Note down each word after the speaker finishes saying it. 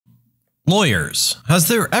Lawyers, has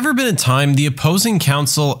there ever been a time the opposing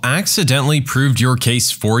counsel accidentally proved your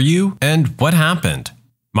case for you? And what happened?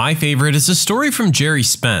 My favorite is a story from Jerry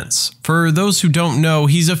Spence. For those who don't know,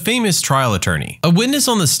 he's a famous trial attorney. A witness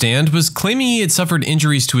on the stand was claiming he had suffered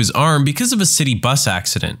injuries to his arm because of a city bus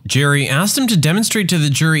accident. Jerry asked him to demonstrate to the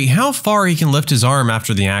jury how far he can lift his arm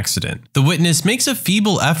after the accident. The witness makes a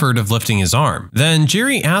feeble effort of lifting his arm. Then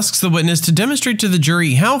Jerry asks the witness to demonstrate to the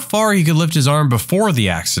jury how far he could lift his arm before the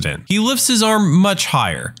accident. He lifts his arm much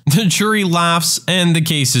higher. The jury laughs and the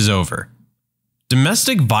case is over.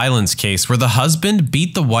 Domestic violence case where the husband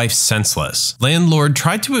beat the wife senseless. Landlord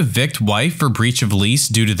tried to evict wife for breach of lease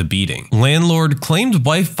due to the beating. Landlord claimed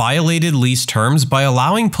wife violated lease terms by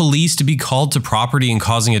allowing police to be called to property and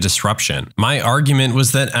causing a disruption. My argument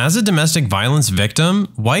was that as a domestic violence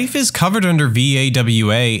victim, wife is covered under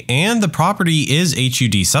VAWA and the property is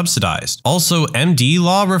HUD subsidized. Also, MD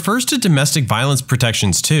law refers to domestic violence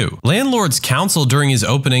protections too. Landlord's counsel during his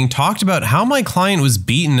opening talked about how my client was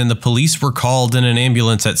beaten and the police were called in an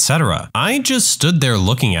ambulance, etc. I just stood there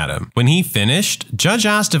looking at him. When he finished, judge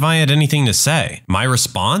asked if I had anything to say. My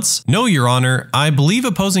response? No, Your Honor, I believe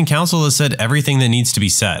opposing counsel has said everything that needs to be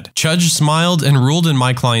said. Judge smiled and ruled in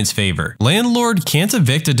my client's favor. Landlord can't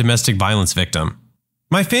evict a domestic violence victim.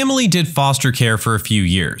 My family did foster care for a few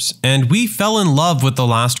years, and we fell in love with the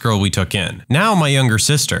last girl we took in, now my younger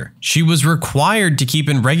sister. She was required to keep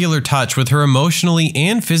in regular touch with her emotionally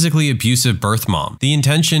and physically abusive birth mom, the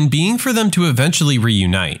intention being for them to eventually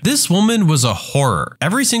reunite. This woman was a horror.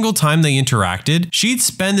 Every single time they interacted, she'd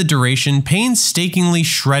spend the duration painstakingly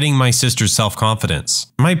shredding my sister's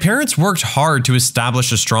self-confidence. My parents worked hard to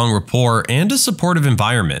establish a strong rapport and a supportive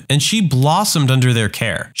environment, and she blossomed under their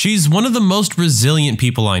care. She's one of the most resilient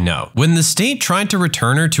people I know. When the state tried to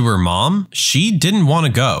return her to her mom, she didn't want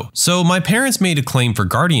to go, so my parents made a claim for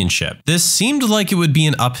guardianship. This seemed like it would be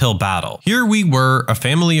an uphill battle. Here we were, a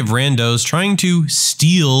family of randos trying to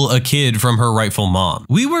steal a kid from her rightful mom.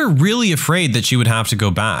 We were really afraid that she would have to go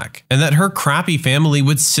back, and that her crappy family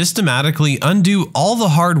would systematically undo all the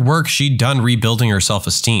hard work she'd done rebuilding her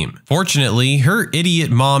self-esteem. Fortunately, her idiot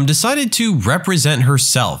mom decided to represent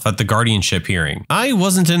herself at the guardianship hearing. I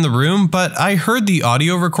wasn't in the room, but I heard the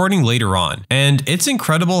audio recording later on, and it's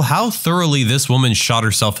incredible how thoroughly this woman shot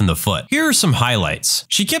herself in the foot. Here are some highlights.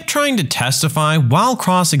 She kept trying to testify while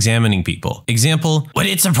cross-examining people. Example, would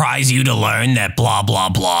it surprise you to learn that blah blah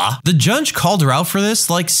blah? The judge called her out for this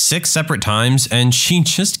like 6 separate times, and she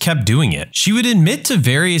just kept doing it. She would admit to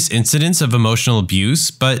various incidents of emotional abuse,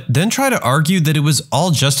 but then try to argue that it was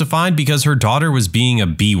all justified because her daughter was being a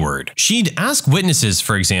B-word. She'd ask witnesses,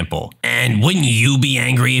 for example, and wouldn't you be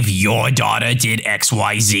angry if your daughter did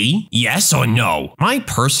XYZ? Yes or no? My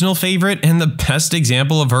personal favorite and the best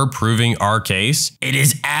example of her proving our case, it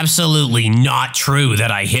is absolutely not true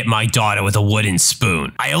that I hit my daughter with a wooden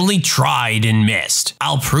spoon. I only tried and missed.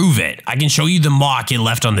 I'll prove it. I can show you the mark it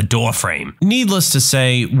left on the door frame. Needless to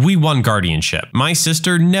say, we won guardianship. My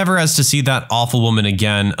sister never has to see that awful woman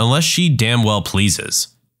again unless she damn well pleases.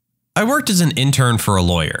 I worked as an intern for a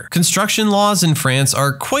lawyer. Construction laws in France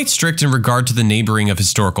are quite strict in regard to the neighboring of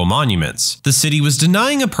historical monuments. The city was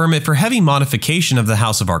denying a permit for heavy modification of the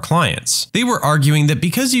house of our clients. They were arguing that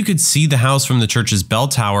because you could see the house from the church's bell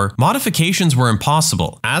tower, modifications were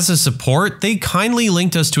impossible. As a support, they kindly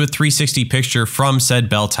linked us to a 360 picture from said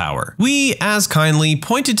bell tower. We, as kindly,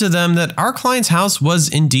 pointed to them that our client's house was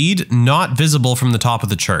indeed not visible from the top of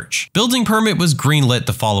the church. Building permit was greenlit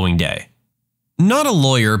the following day. Not a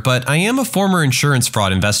lawyer, but I am a former insurance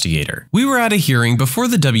fraud investigator. We were at a hearing before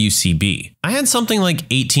the WCB. I had something like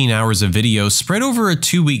 18 hours of video spread over a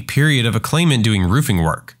 2-week period of a claimant doing roofing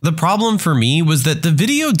work. The problem for me was that the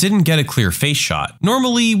video didn't get a clear face shot.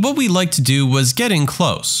 Normally, what we like to do was get in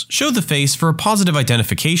close, show the face for a positive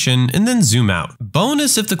identification, and then zoom out.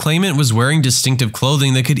 Bonus if the claimant was wearing distinctive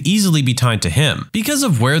clothing that could easily be tied to him. Because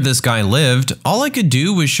of where this guy lived, all I could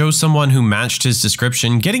do was show someone who matched his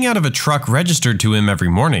description getting out of a truck registered to him every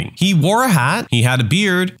morning. He wore a hat, he had a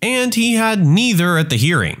beard, and he had neither at the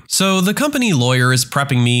hearing. So the company lawyer is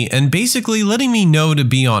prepping me and basically letting me know to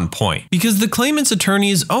be on point, because the claimant's attorney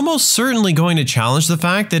is almost certainly going to challenge the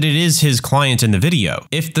fact that it is his client in the video.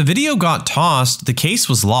 If the video got tossed, the case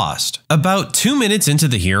was lost. About 2 minutes into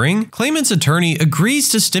the hearing, claimant's attorney agrees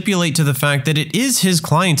to stipulate to the fact that it is his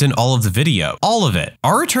client in all of the video. All of it.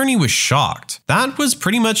 Our attorney was shocked. That was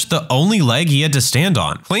pretty much the only leg he had to stand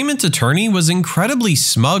on. Claimant's attorney was incredibly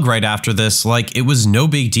smug right after this, like it was no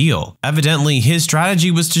big deal. Evidently, his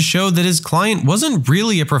strategy was to to show that his client wasn't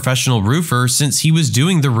really a professional roofer since he was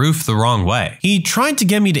doing the roof the wrong way. He tried to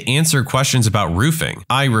get me to answer questions about roofing.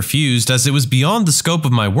 I refused as it was beyond the scope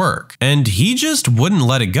of my work, and he just wouldn't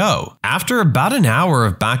let it go. After about an hour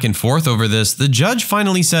of back and forth over this, the judge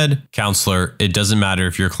finally said, "Counselor, it doesn't matter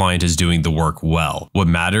if your client is doing the work well. What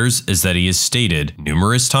matters is that he has stated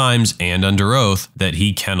numerous times and under oath that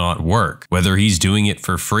he cannot work. Whether he's doing it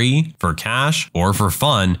for free, for cash, or for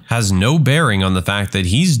fun has no bearing on the fact that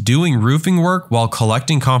he's doing roofing work while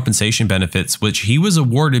collecting compensation benefits which he was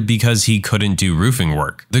awarded because he couldn't do roofing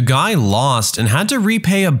work." The guy lost and had to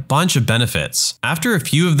repay a bunch of benefits. After a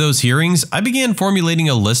few of those hearings, I began formulating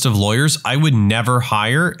a list of lawyers I would never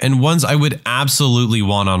hire and ones I would absolutely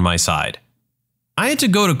want on my side. I had to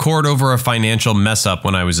go to court over a financial mess up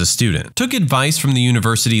when I was a student. Took advice from the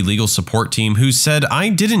university legal support team who said I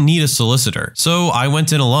didn't need a solicitor, so I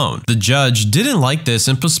went in alone. The judge didn't like this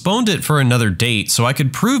and postponed it for another date so I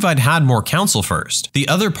could prove I'd had more counsel first. The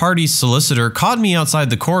other party's solicitor caught me outside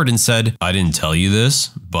the court and said, "I didn't tell you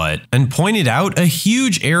this, but," and pointed out a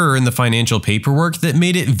huge error in the financial paperwork that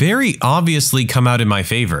made it very obviously come out in my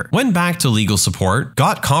favor. Went back to legal support,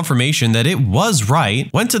 got confirmation that it was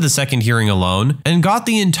right, went to the second hearing alone, and got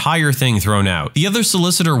the entire thing thrown out. The other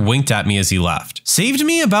solicitor winked at me as he left. Saved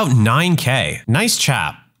me about $9K. Nice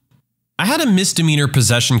chap. I had a misdemeanor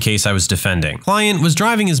possession case I was defending. Client was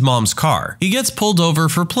driving his mom's car. He gets pulled over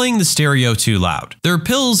for playing the stereo too loud. There are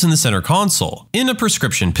pills in the center console, in a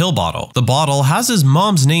prescription pill bottle. The bottle has his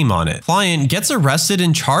mom's name on it. Client gets arrested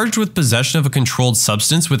and charged with possession of a controlled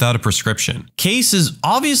substance without a prescription. Case is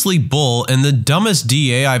obviously bull and the dumbest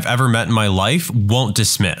DA I've ever met in my life won't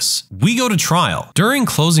dismiss. We go to trial. During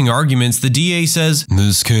closing arguments, the DA says,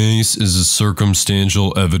 "This case is a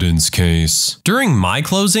circumstantial evidence case." During my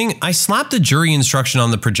closing, I slap the jury instruction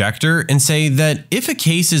on the projector and say that if a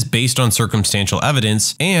case is based on circumstantial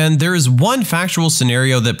evidence and there is one factual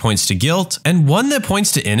scenario that points to guilt and one that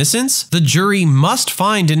points to innocence, the jury must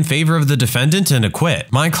find in favor of the defendant and acquit.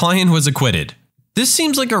 My client was acquitted. This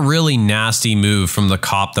seems like a really nasty move from the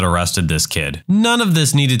cop that arrested this kid. None of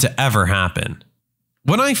this needed to ever happen.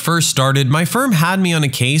 When I first started, my firm had me on a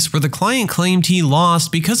case where the client claimed he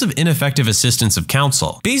lost because of ineffective assistance of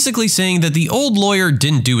counsel, basically saying that the old lawyer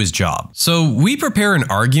didn't do his job. So we prepare an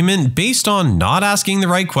argument based on not asking the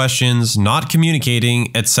right questions, not communicating,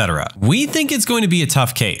 etc. We think it's going to be a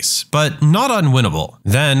tough case, but not unwinnable.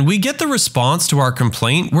 Then we get the response to our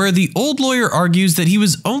complaint where the old lawyer argues that he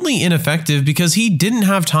was only ineffective because he didn't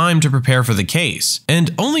have time to prepare for the case, and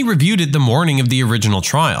only reviewed it the morning of the original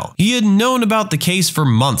trial. He had known about the case for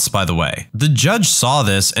months, by the way. The judge saw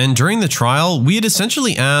this, and during the trial, we had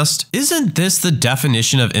essentially asked, "Isn't this the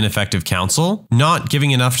definition of ineffective counsel? Not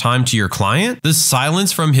giving enough time to your client?" The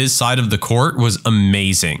silence from his side of the court was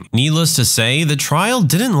amazing. Needless to say, the trial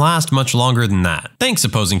didn't last much longer than that. Thanks,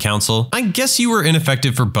 opposing counsel. I guess you were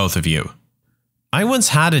ineffective for both of you. I once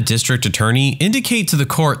had a district attorney indicate to the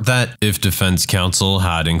court that if defense counsel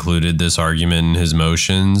had included this argument in his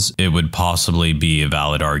motions, it would possibly be a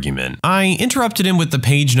valid argument. I interrupted him with the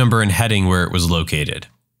page number and heading where it was located.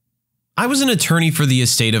 I was an attorney for the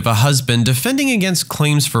estate of a husband defending against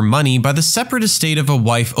claims for money by the separate estate of a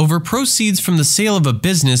wife over proceeds from the sale of a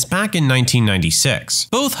business back in 1996.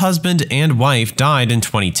 Both husband and wife died in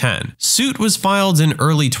 2010. Suit was filed in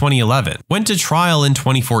early 2011, went to trial in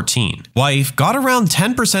 2014. Wife got around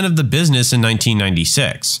 10% of the business in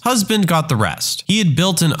 1996. Husband got the rest. He had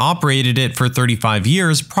built and operated it for 35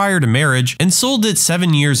 years prior to marriage and sold it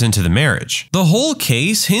 7 years into the marriage. The whole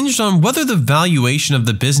case hinged on whether the valuation of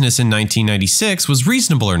the business in 1996 was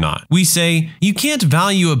reasonable or not. We say, you can't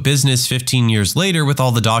value a business 15 years later with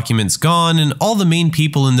all the documents gone and all the main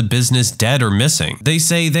people in the business dead or missing. They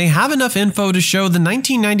say they have enough info to show the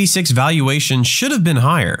 1996 valuation should have been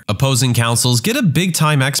higher. Opposing counsels get a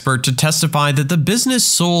big-time expert to testify that the business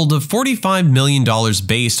sold of $45 million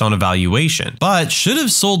based on a valuation, but should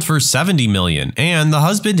have sold for $70 million, and the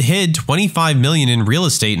husband hid $25 million in real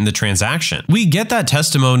estate in the transaction. We get that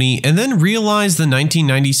testimony and then realize the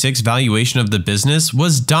 1996 valuation of the business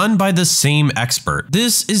was done by the same expert.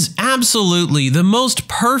 This is absolutely the most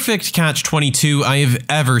perfect catch-22 I have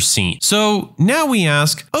ever seen. So now we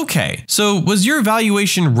ask, okay, so was your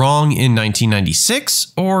valuation wrong in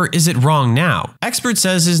 1996 or is it wrong now? Expert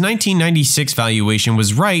says his 1996 valuation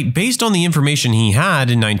was right based on the information he had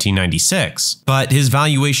in 1996, but his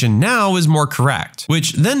valuation now is more correct,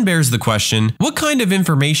 which then bears the question, what kind of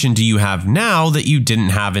information do you have now that you didn't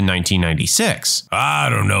have in 1996? I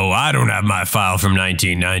don't know. I don't have my file from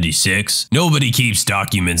 1996. Nobody keeps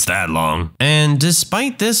documents that long. And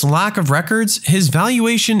despite this lack of records, his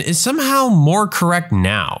valuation is somehow more correct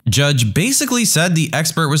now. Judge basically said the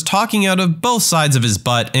expert was talking out of both sides of his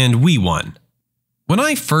butt and we won. When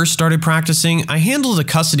I first started practicing, I handled a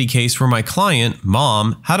custody case where my client,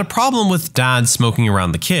 mom, had a problem with dad smoking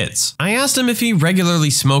around the kids. I asked him if he regularly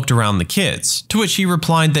smoked around the kids, to which he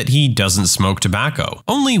replied that he doesn't smoke tobacco,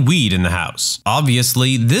 only weed in the house.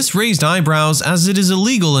 Obviously, this raised eyebrows as it is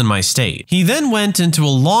illegal in my state. He then went into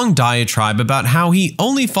a long diatribe about how he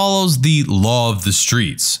only follows the law of the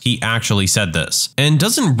streets. He actually said this, and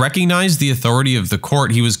doesn't recognize the authority of the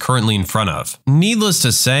court he was currently in front of. Needless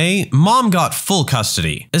to say, mom got full custody,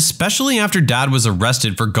 especially after dad was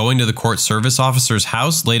arrested for going to the court service officer's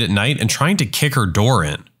house late at night and trying to kick her door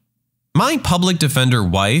in. My public defender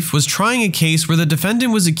wife was trying a case where the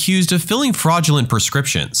defendant was accused of filling fraudulent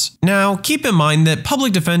prescriptions. Now, keep in mind that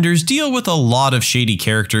public defenders deal with a lot of shady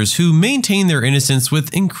characters who maintain their innocence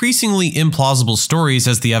with increasingly implausible stories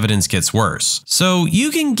as the evidence gets worse. So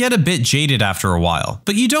you can get a bit jaded after a while,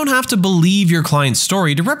 but you don't have to believe your client's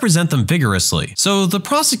story to represent them vigorously. So the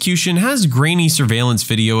prosecution has grainy surveillance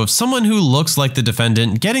video of someone who looks like the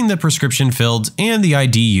defendant getting the prescription filled and the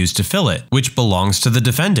ID used to fill it, which belongs to the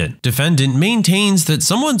defendant. Defendant maintains that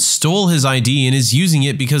someone stole his ID and is using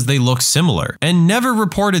it because they look similar, and never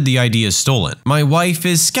reported the ID as stolen. My wife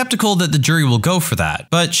is skeptical that the jury will go for that,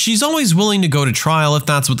 but she's always willing to go to trial if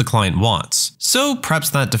that's what the client wants. So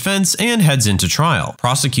preps that defense and heads into trial.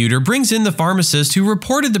 Prosecutor brings in the pharmacist who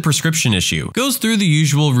reported the prescription issue, goes through the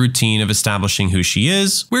usual routine of establishing who she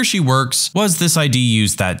is, where she works, was this ID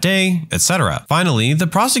used that day, etc. Finally, the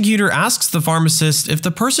prosecutor asks the pharmacist if the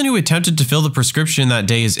person who attempted to fill the prescription that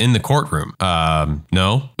day is in the courtroom.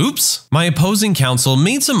 No. Oops. My opposing counsel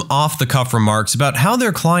made some off-the-cuff remarks about how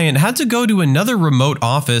their client had to go to another remote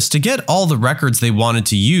office to get all the records they wanted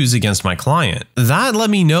to use against my client. That let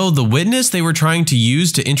me know the witness they were trying to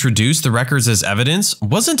use to introduce the records as evidence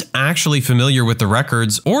wasn't actually familiar with the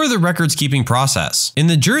records or the records-keeping process. In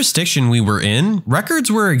the jurisdiction we were in, records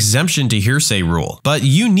were exemption to hearsay rule, but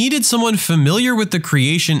you needed someone familiar with the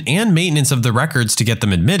creation and maintenance of the records to get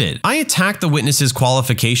them admitted. I attacked the witness's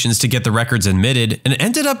qualifications to get the records admitted and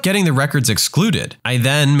ended up getting the records excluded. I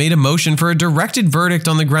then made a motion for a directed verdict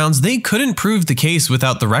on the grounds they couldn't prove the case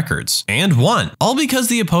without the records, and won, all because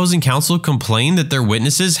the opposing counsel complained that their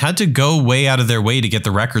witnesses had to go way out of their way to get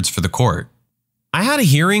the records for the court. I had a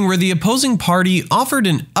hearing where the opposing party offered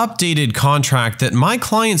an updated contract that my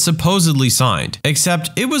client supposedly signed, except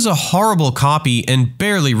it was a horrible copy and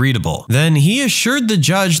barely readable. Then he assured the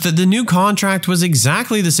judge that the new contract was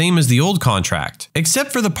exactly the same as the old contract,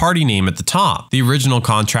 except for the party name at the top. The original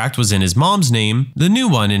contract was in his mom's name, the new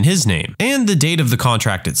one in his name, and the date of the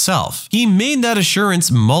contract itself. He made that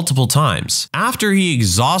assurance multiple times. After he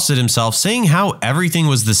exhausted himself saying how everything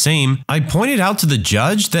was the same, I pointed out to the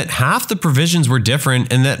judge that half the provisions were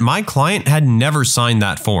different and that my client had never signed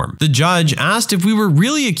that form. The judge asked if we were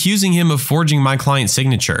really accusing him of forging my client's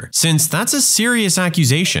signature, since that's a serious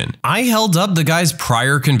accusation. I held up the guy's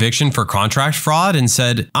prior conviction for contract fraud and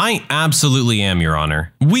said, "I absolutely am, Your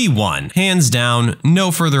Honor. We won. Hands down, no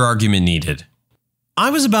further argument needed." I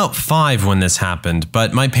was about 5 when this happened,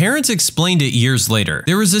 but my parents explained it years later.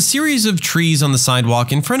 There was a series of trees on the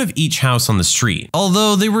sidewalk in front of each house on the street.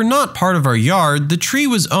 Although they were not part of our yard, the tree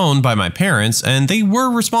was owned by my parents and they were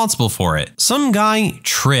responsible for it. Some guy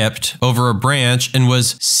tripped over a branch and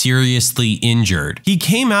was seriously injured. He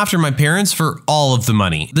came after my parents for all of the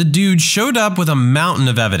money. The dude showed up with a mountain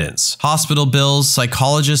of evidence: hospital bills,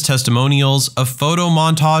 psychologist testimonials, a photo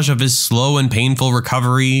montage of his slow and painful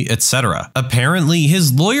recovery, etc. Apparently,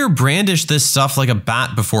 his lawyer brandished this stuff like a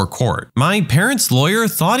bat before court. My parents' lawyer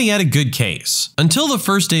thought he had a good case, until the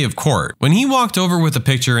first day of court, when he walked over with a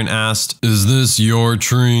picture and asked, "Is this your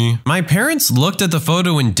tree?" My parents looked at the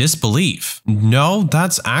photo in disbelief. "No,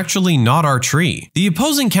 that's actually not our tree." The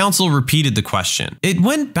opposing counsel repeated the question. It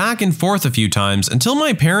went back and forth a few times until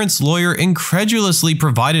my parents' lawyer incredulously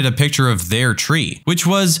provided a picture of their tree, which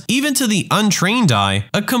was, even to the untrained eye,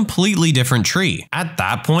 a completely different tree. At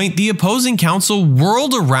that point, the opposing counsel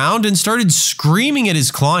whirled around and started screaming at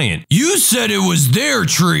his client, "You said it was their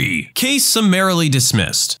tree!" Case summarily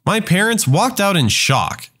dismissed. My parents walked out in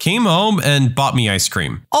shock, came home, and bought me ice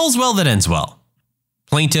cream. All's well that ends well.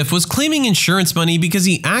 Plaintiff was claiming insurance money because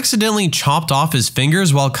he accidentally chopped off his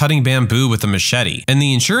fingers while cutting bamboo with a machete, and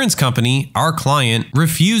the insurance company, our client,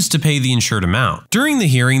 refused to pay the insured amount. During the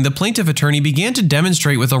hearing, the plaintiff attorney began to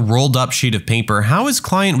demonstrate with a rolled up sheet of paper how his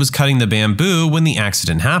client was cutting the bamboo when the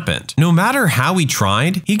accident happened. No matter how he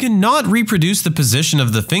tried, he could not reproduce the position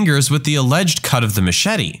of the fingers with the alleged cut of the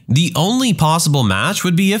machete. The only possible match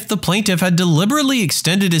would be if the plaintiff had deliberately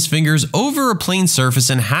extended his fingers over a plane surface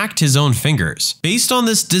and hacked his own fingers. Based on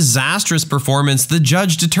this disastrous performance, the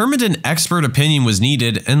judge determined an expert opinion was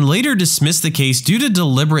needed and later dismissed the case due to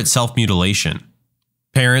deliberate self-mutilation.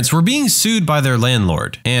 Parents were being sued by their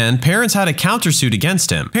landlord, and parents had a countersuit against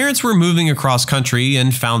him. Parents were moving across country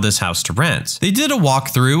and found this house to rent. They did a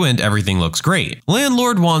walkthrough and everything looks great.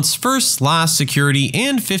 Landlord wants first, last, security,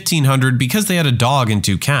 and $1,500 because they had a dog and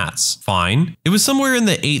 2 cats. Fine. It was somewhere in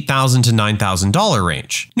the $8,000 to $9,000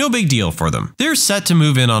 range. No big deal for them. They're set to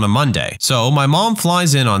move in on a Monday, so my mom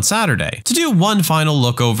flies in on Saturday to do one final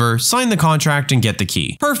look over, sign the contract, and get the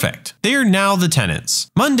key. Perfect. They are now the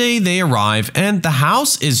tenants. Monday they arrive and the house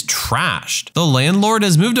is trashed. The landlord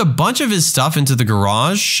has moved a bunch of his stuff into the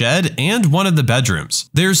garage, shed, and one of the bedrooms.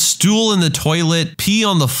 There's stool in the toilet, pee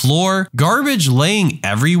on the floor, garbage laying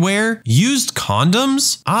everywhere, used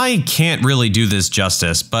condoms. I can't really do this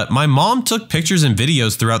justice, but my mom took pictures and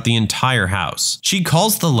videos throughout the entire house. She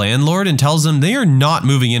calls the landlord and tells him they are not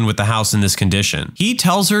moving in with the house in this condition. He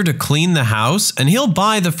tells her to clean the house and he'll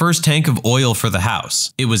buy the first tank of oil for the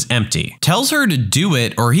house. It was empty. Tells her to do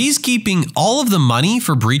it or he's keeping all of the money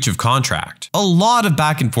for breach of contract. A lot of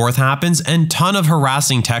back and forth happens and ton of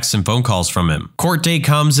harassing texts and phone calls from him. Court day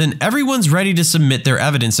comes and everyone's ready to submit their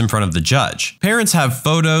evidence in front of the judge. Parents have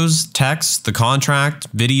photos, texts, the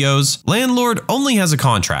contract, videos. Landlord only has a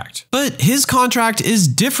contract. But his contract is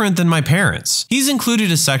different than my parents'. He's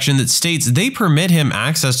included a section that states they permit him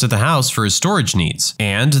access to the house for his storage needs,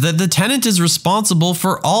 and that the tenant is responsible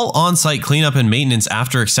for all on-site cleanup and maintenance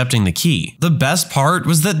after accepting the key. The best part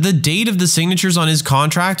was that the date of the signatures on his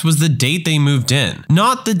contract was the date they moved in,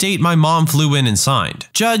 not the date my mom flew in and signed.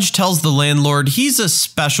 Judge tells the landlord he's a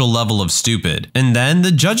special level of stupid, and then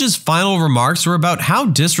the judge's final remarks were about how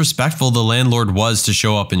disrespectful the landlord was to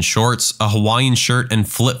show up in shorts, a Hawaiian shirt, and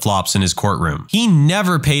flip-flops in his courtroom. He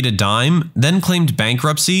never paid a dime, then claimed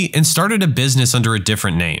bankruptcy, and started a business under a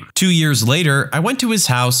different name. 2 years later, I went to his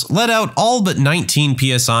house, let out all but 19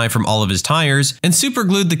 PSI from all of his tires, and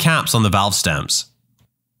superglued the caps on the valve stems.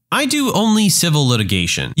 I do only civil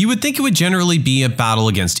litigation. You would think it would generally be a battle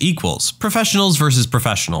against equals, professionals versus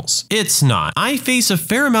professionals. It's not. I face a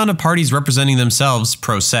fair amount of parties representing themselves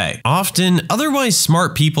pro se, often otherwise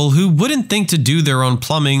smart people who wouldn't think to do their own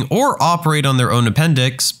plumbing or operate on their own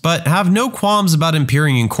appendix, but have no qualms about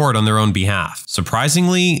appearing in court on their own behalf.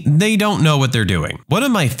 Surprisingly, they don't know what they're doing. One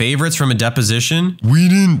of my favorites from a deposition: "We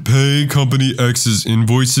didn't pay company X's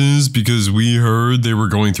invoices because we heard they were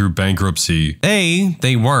going through bankruptcy." A,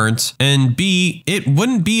 they weren't. And B, it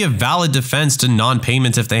wouldn't be a valid defense to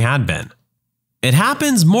non-payment if they had been. It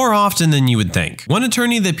happens more often than you would think. One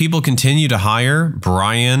attorney that people continue to hire,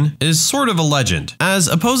 Brian, is sort of a legend. As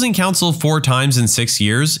opposing counsel 4 times in 6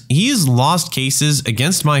 years, he's lost cases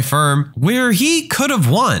against my firm where he could have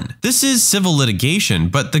won. This is civil litigation,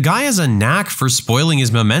 but the guy has a knack for spoiling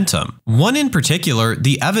his momentum. One in particular,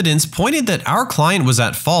 the evidence pointed that our client was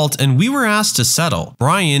at fault and we were asked to settle.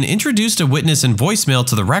 Brian introduced a witness and voicemail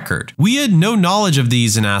to the record. We had no knowledge of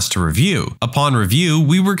these and asked to review. Upon review,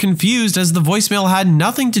 we were confused as the voicemail had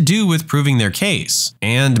nothing to do with proving their case,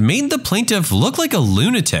 and made the plaintiff look like a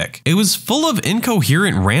lunatic. It was full of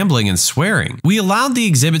incoherent rambling and swearing. We allowed the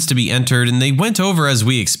exhibits to be entered and they went over as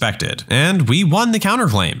we expected, and we won the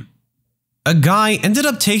counterclaim. A guy ended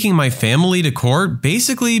up taking my family to court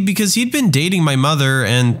basically because he'd been dating my mother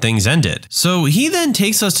and things ended. So he then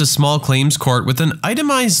takes us to small claims court with an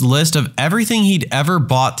itemized list of everything he'd ever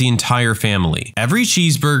bought the entire family. Every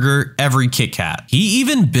cheeseburger, every Kit Kat. He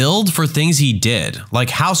even billed for things he did, like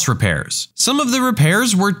house repairs. Some of the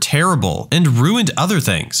repairs were terrible and ruined other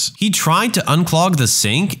things. He tried to unclog the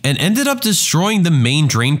sink and ended up destroying the main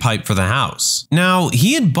drain pipe for the house. Now,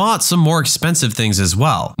 he had bought some more expensive things as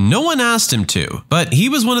well. No one asked him to, but he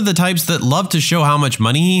was one of the types that loved to show how much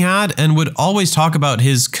money he had and would always talk about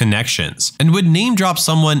his connections and would name drop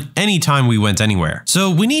someone anytime we went anywhere. So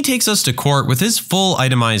when he takes us to court with his full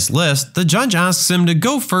itemized list, the judge asks him to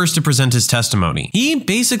go first to present his testimony. He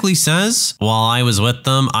basically says, "While I was with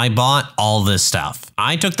them, I bought all this stuff.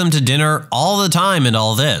 I took them to dinner all the time and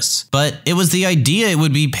all this, but it was the idea it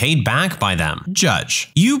would be paid back by them." Judge,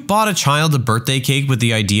 you bought a child a birthday cake with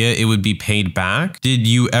the idea it would be paid back? Did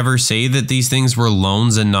you ever say that that these things were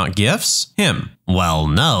loans and not gifts? Him. Well,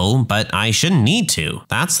 no, but I shouldn't need to.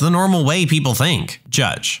 That's the normal way people think.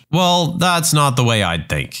 Judge. Well, that's not the way I'd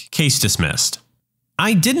think. Case dismissed.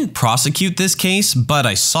 I didn't prosecute this case, but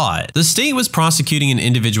I saw it. The state was prosecuting an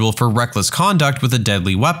individual for reckless conduct with a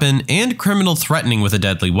deadly weapon and criminal threatening with a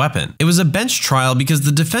deadly weapon. It was a bench trial because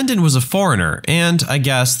the defendant was a foreigner, and I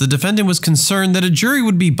guess the defendant was concerned that a jury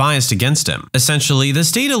would be biased against him. Essentially, the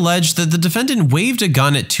state alleged that the defendant waved a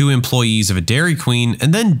gun at 2 employees of a Dairy Queen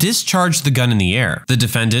and then discharged the gun in the air. The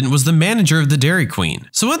defendant was the manager of the Dairy Queen.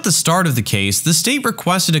 So at the start of the case, the state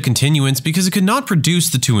requested a continuance because it could not produce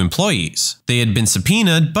the 2 employees. They had been subpoenaed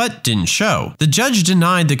but didn't show. The judge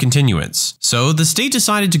denied the continuance, so the state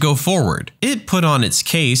decided to go forward. It put on its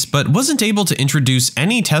case but wasn't able to introduce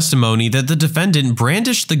any testimony that the defendant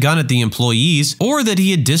brandished the gun at the employees or that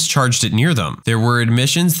he had discharged it near them. There were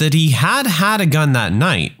admissions that he had a gun that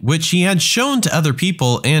night, which he had shown to other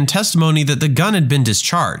people, and testimony that the gun had been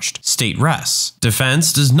discharged. State rests.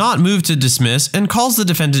 Defense does not move to dismiss and calls the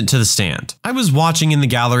defendant to the stand. I was watching in the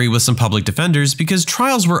gallery with some public defenders because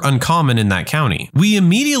trials were uncommon in that county. We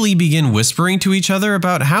immediately begin whispering to each other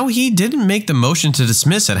about how he didn't make the motion to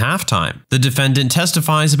dismiss at halftime. The defendant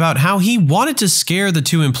testifies about how he wanted to scare the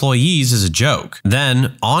 2 employees as a joke.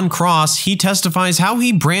 Then, on cross, he testifies how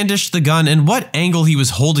he brandished the gun and what angle he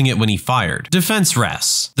was holding it when he fired. Defense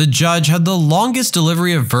rests. The judge had the longest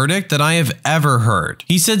delivery of verdict that I have ever heard.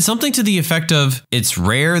 He said something to the effect of, "It's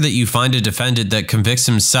rare that you find a defendant that convicts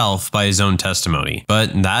himself by his own testimony,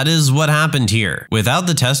 but that is what happened here. Without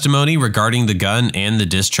the testimony regarding the gun and the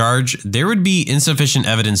discharge, there would be insufficient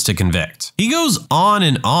evidence to convict." He goes on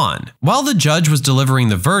and on. While the judge was delivering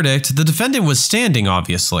the verdict, the defendant was standing,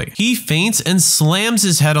 obviously. He faints and slams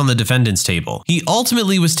his head on the defendant's table. He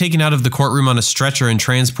ultimately was taken out of the courtroom on a stretcher and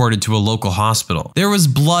transported to a local hospital. There was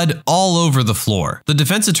blood all over the floor. The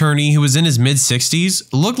defense attorney, who was in his mid-60s,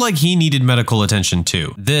 looked like he needed medical attention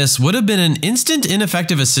too. This would have been an instant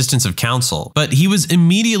ineffective assistance of counsel, but he was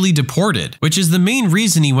immediately deported, which is the main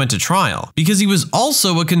reason he went to trial, because he was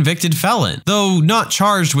also a convicted felon, though not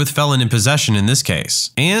charged with felon in possession in this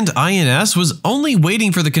case. And INS was only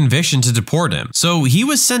waiting for the conviction to deport him, so he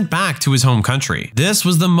was sent back to his home country. This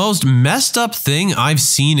was the most messed up thing I've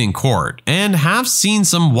seen in court, and have seen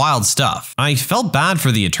some wild stuff. I felt bad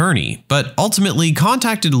for the attorney, but ultimately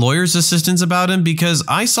contacted lawyers' assistants about him because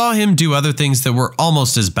I saw him do other things that were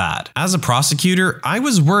almost as bad. As a prosecutor, I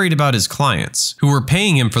was worried about his clients, who were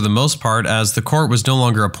paying him for the most part as the court was no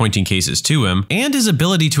longer appointing cases to him, and his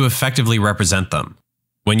ability to effectively represent them.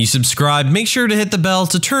 When you subscribe, make sure to hit the bell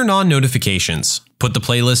to turn on notifications. Put the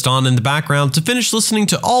playlist on in the background to finish listening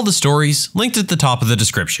to all the stories linked at the top of the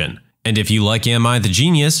description. And if you like Am I the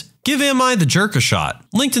Genius, give Am I the Jerk a shot,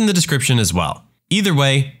 linked in the description as well. Either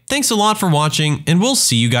way, thanks a lot for watching, and we'll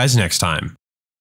see you guys next time.